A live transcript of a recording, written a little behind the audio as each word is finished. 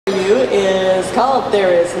you is called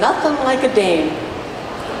There Is Nothing Like a Dame.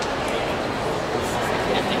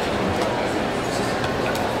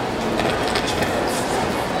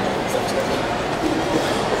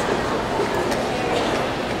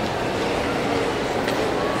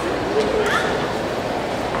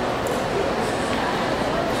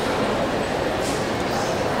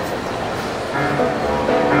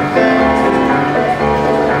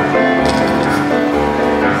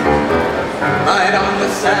 Right on the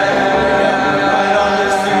sand, right on the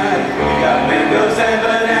sea. We got mangoes and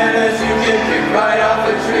bananas you can pick right off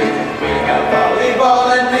a tree. We got volleyball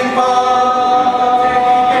and ping pong.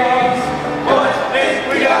 What ain't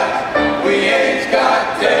we got? We ain't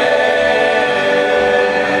got days.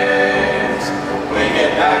 We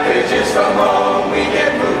get packages from home, we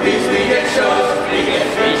get movies, we get shows, we get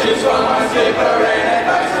speeches from our skipper and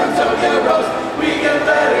advice from Tokyo Rose. We get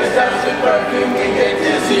letters, dust and perfume, we get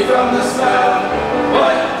dizzy from the smell.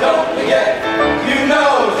 What don't we get? You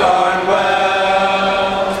know darn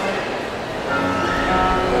well.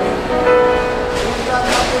 We've got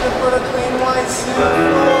nothing to put a clean white suit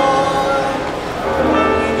for. What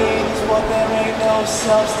we need is what there ain't no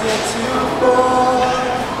substitute for.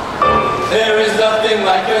 There is nothing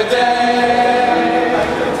like a day,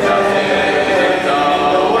 nothing in the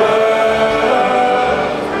world.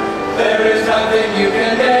 There is nothing you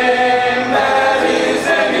can name that is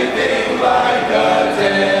anything like a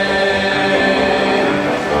day.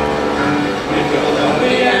 We feel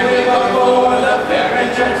lonely and we long for the fair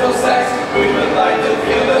and gentle sex. We would like to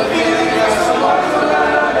feel the feeling of some arms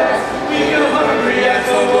around our necks. We feel hungry and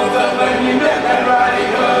so woke up when we met that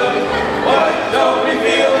Riding Hood. What don't we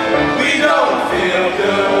feel? We don't feel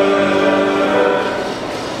good.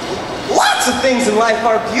 Lots of things in life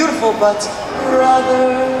are beautiful, but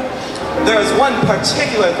brother, there is one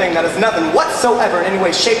particular thing that is nothing whatsoever in any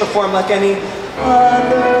way, shape, or form like any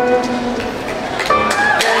other.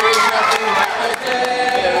 There is nothing like a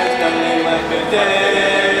day. There is nothing like a day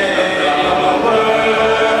in the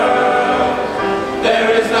world. There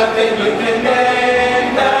is nothing you can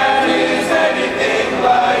name that is anything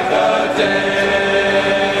like a day.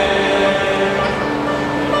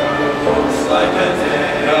 Looks like a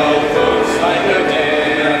day. No, looks like a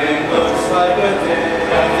day. Nothing looks like a day.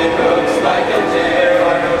 Nothing looks like a day. There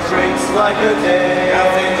are no drinks like a day.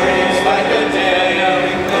 Nothing drinks like a day.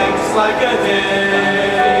 Nothing thinks like a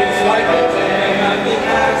day. It's like a day. Nothing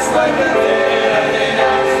acts like a day.